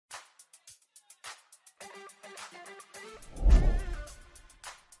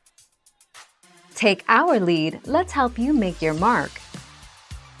Take our lead, let's help you make your mark.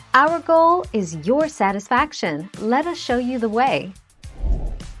 Our goal is your satisfaction. Let us show you the way.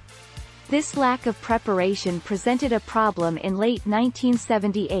 This lack of preparation presented a problem in late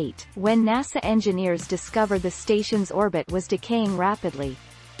 1978, when NASA engineers discovered the station's orbit was decaying rapidly.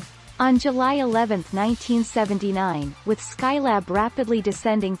 On July 11, 1979, with Skylab rapidly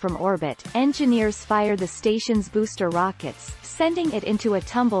descending from orbit, engineers fired the station's booster rockets, sending it into a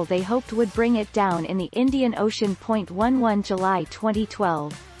tumble they hoped would bring it down in the Indian Ocean. 11 July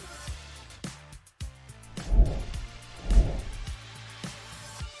 2012.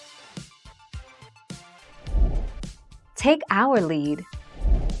 Take our lead.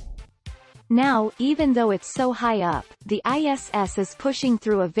 Now, even though it's so high up, the ISS is pushing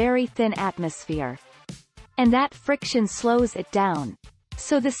through a very thin atmosphere. And that friction slows it down.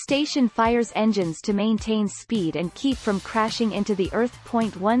 So the station fires engines to maintain speed and keep from crashing into the Earth.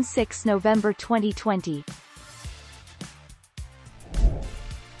 16 November 2020.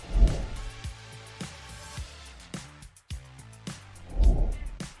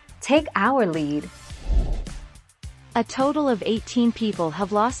 Take our lead. A total of 18 people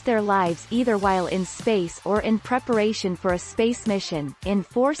have lost their lives either while in space or in preparation for a space mission, in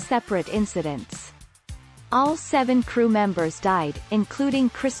 4 separate incidents. All 7 crew members died, including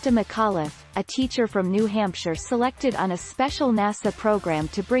Krista McAuliffe, a teacher from New Hampshire selected on a special NASA program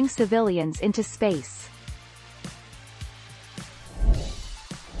to bring civilians into space.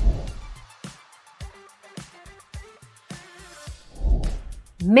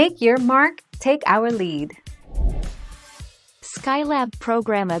 Make your mark, take our lead. Skylab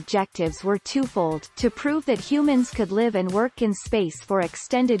program objectives were twofold: to prove that humans could live and work in space for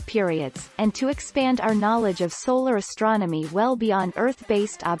extended periods, and to expand our knowledge of solar astronomy well beyond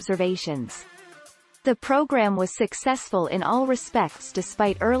Earth-based observations. The program was successful in all respects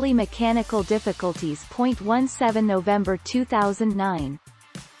despite early mechanical difficulties. 17 November 2009.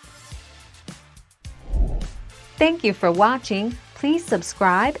 Thank you for watching. Please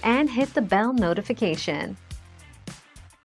subscribe and hit the bell notification.